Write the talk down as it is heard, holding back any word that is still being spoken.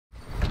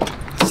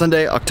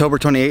Sunday, October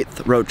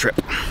 28th, road trip.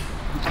 There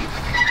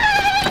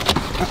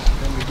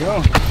we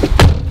go.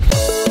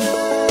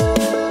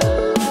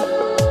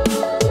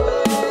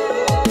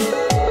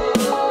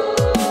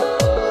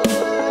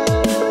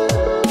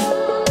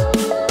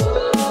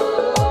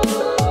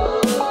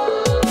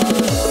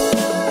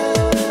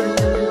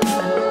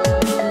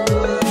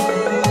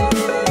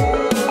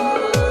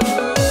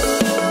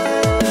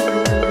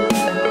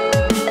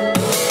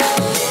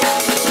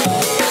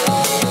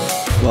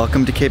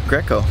 Welcome to Cape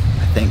Greco, I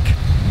think.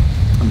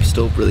 I'm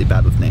still really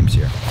bad with names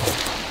here.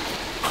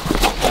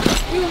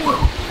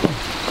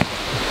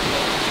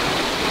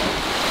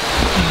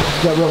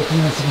 Got roll from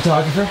the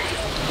photographer.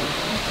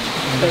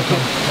 Thank you.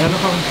 Yeah, no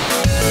problem.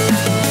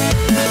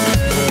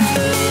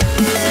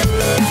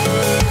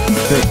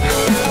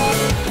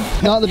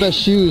 Great. Not the best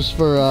shoes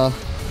for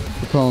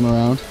crawling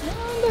around.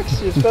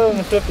 It's better than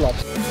the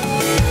flip-flops.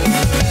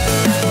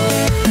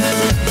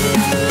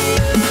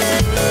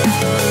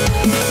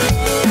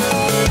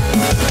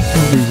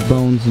 These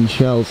bones and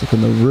shells up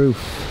on the roof.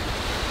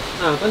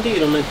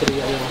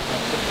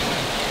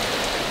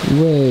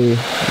 Way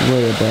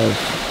above.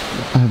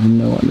 I have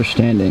no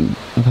understanding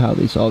of how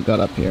these all got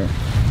up here.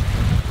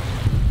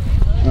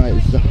 Alright,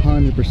 this is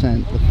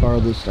 100% the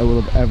farthest I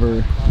will have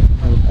ever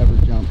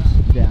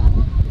jumped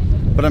down.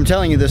 But I'm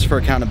telling you this for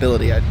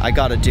accountability. I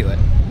gotta do it.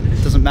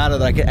 It doesn't matter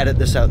that I can edit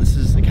this out. This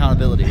is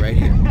accountability right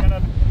here.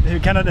 You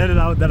cannot edit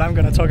out that I'm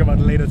gonna talk about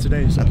it later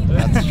today. So.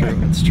 That's true,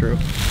 it's true.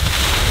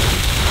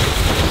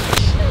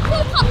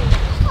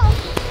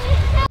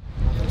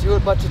 Do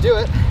it but to do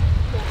it.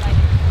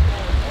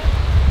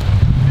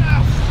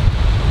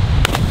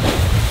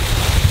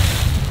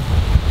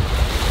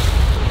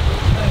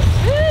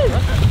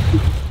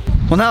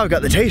 Well, now I've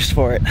got the taste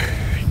for it.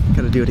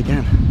 Gotta do it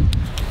again.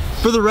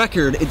 For the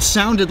record, it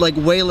sounded like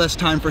way less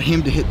time for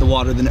him to hit the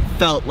water than it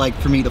felt like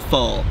for me to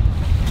fall.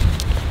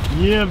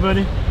 Yeah,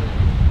 buddy.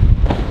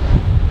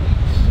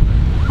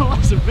 That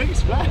was a big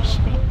splash.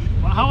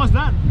 How was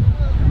that?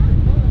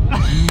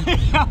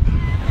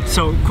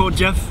 So, quote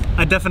Geoff,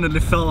 I definitely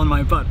fell on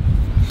my butt.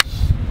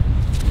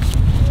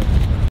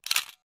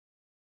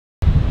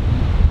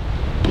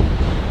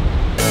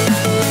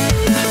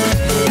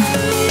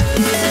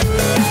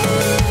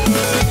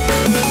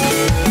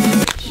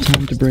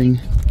 Time to bring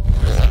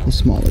the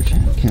smaller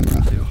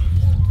camera.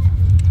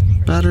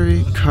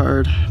 Battery,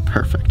 card,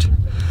 perfect.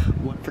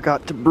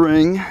 Forgot to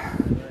bring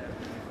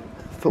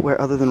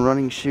footwear other than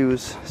running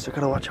shoes, so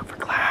gotta watch out for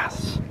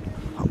glass.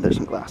 Oh, there's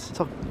some glass. It's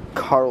all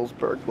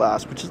Carlsberg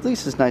glass, which at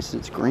least is nice as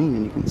it's green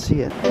and you can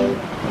see it.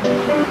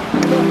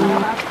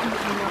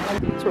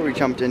 That's where we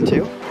jumped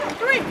into.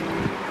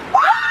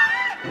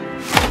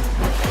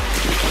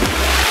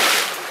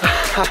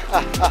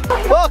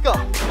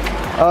 Welcome!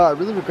 I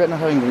really regret not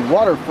having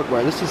water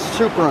footwear. This is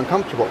super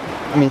uncomfortable.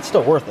 I mean, it's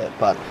still worth it,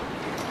 but...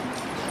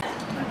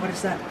 What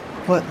is that?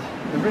 What?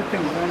 The red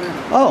thing down there.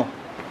 Oh!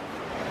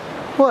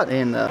 What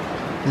in the...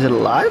 Is it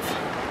alive?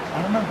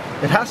 I don't know.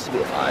 It has to be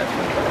alive.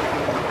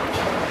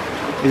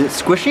 Is it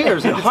squishy or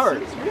is it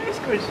hard? It's really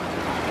squishy.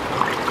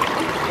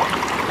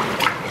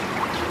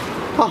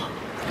 Oh.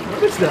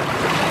 What is that?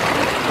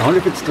 I wonder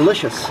if it's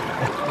delicious.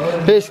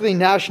 Basically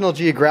National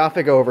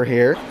Geographic over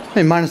here. I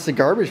mean, minus the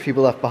garbage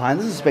people left behind.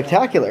 This is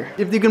spectacular.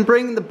 If you can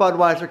bring the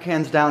Budweiser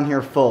cans down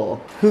here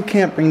full, who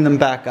can't bring them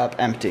back up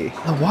empty?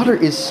 The water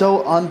is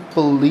so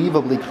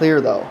unbelievably clear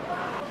though.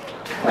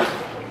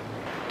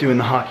 Doing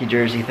the hockey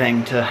jersey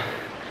thing to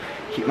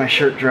keep my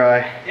shirt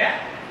dry.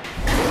 Yeah.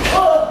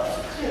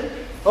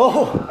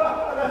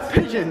 Oh,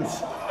 pigeons.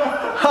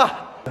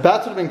 Ha!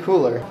 Bats would have been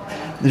cooler.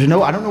 There's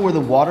no, I don't know where the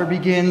water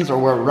begins or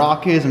where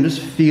rock is. I'm just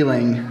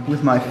feeling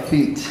with my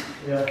feet.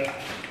 Yeah.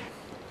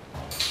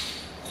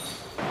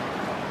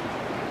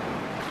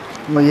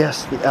 Well,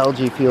 yes, the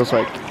algae feels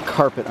like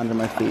carpet under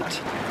my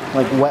feet.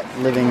 Like wet,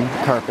 living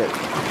carpet.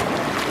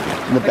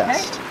 The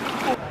best.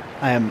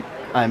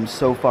 I'm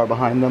so far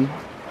behind them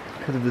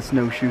because of the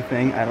snowshoe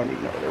thing. I don't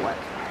even know where they went.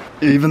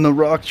 Even the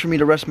rocks for me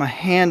to rest my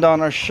hand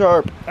on are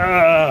sharp.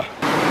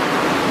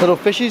 Little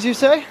fishies, you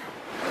say?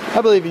 I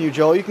believe in you,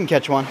 Joel. You can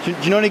catch one. Do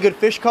you know any good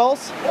fish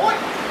calls? Oi!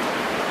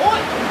 Oi!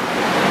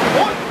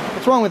 Oi!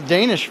 What's wrong with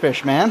Danish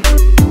fish, man?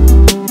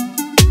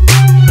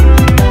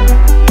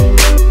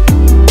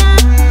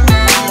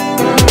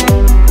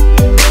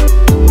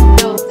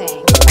 No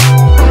thing.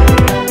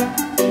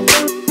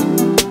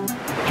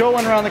 Joel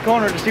went around the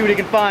corner to see what he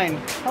can find.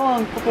 How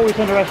long before we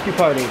send a rescue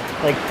party?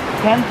 Like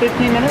 10,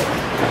 15 minutes?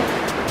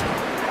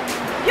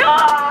 Yo!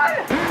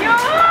 Yo!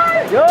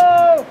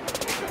 Yo!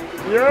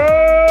 Yo!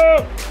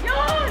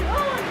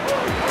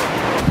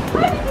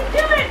 How did you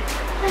do it?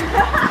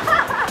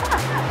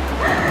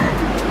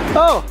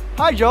 Oh,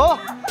 hi Joel.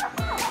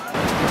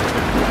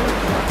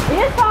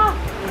 Yes, Pa.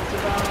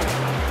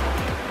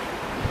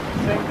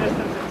 Same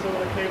distance until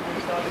the cable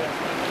started.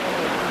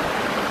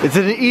 Is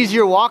it an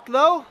easier walk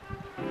though?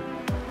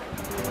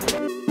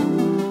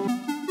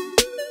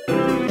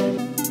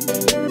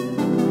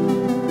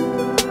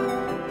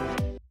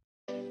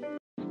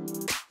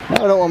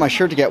 I don't want my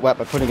shirt to get wet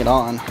by putting it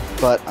on,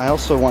 but I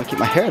also want to keep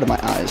my hair out of my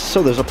eyes,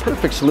 so there's a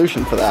perfect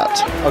solution for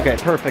that. Okay,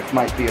 perfect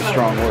might be a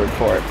strong word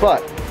for it,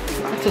 but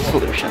it's a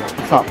solution.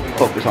 Let's not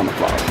focus on the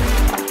flaws.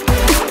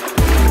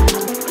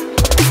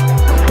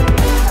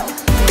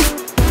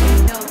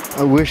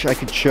 I wish I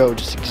could show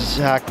just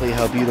exactly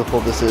how beautiful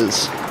this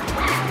is.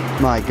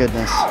 My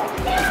goodness.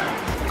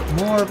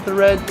 More of the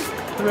red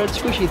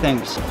squishy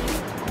things.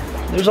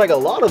 There's like a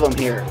lot of them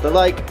here. They're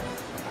like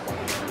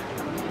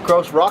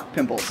gross rock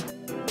pimples.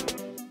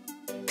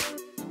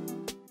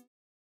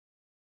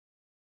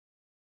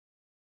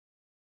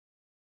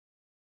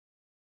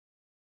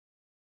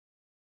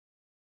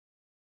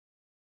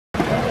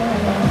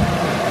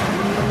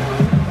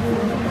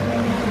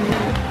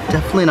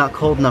 Definitely not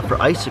cold enough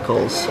for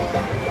icicles.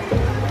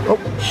 Oh,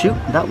 shoot,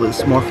 that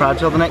was more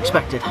fragile than I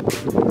expected.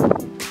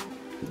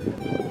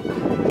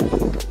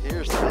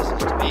 Here's the business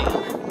to be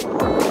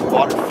in.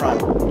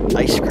 Waterfront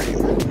ice cream.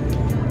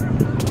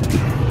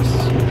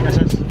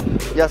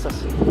 Yes, yes.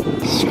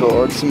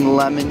 Scored some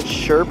lemon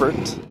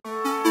sherbet.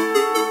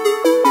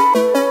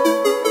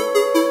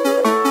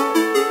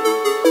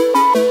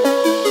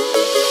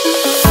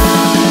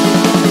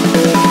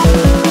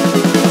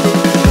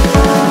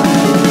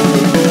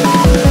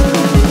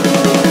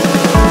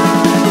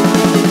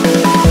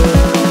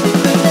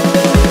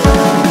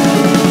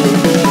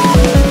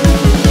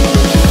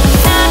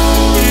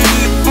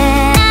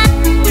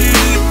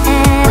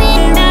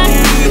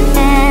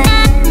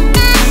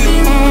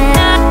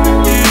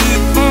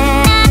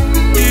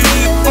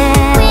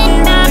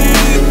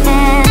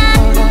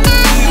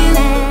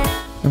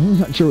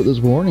 Not sure what this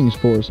warning's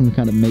for, some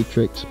kind of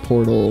matrix,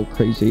 portal,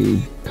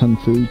 crazy kung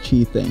fu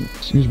chi thing.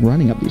 He's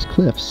running up these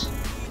cliffs.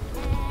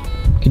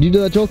 Could you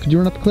do that, Joel? Could you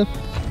run up the cliff?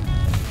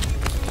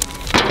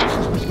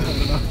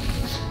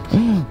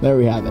 There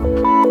we have it.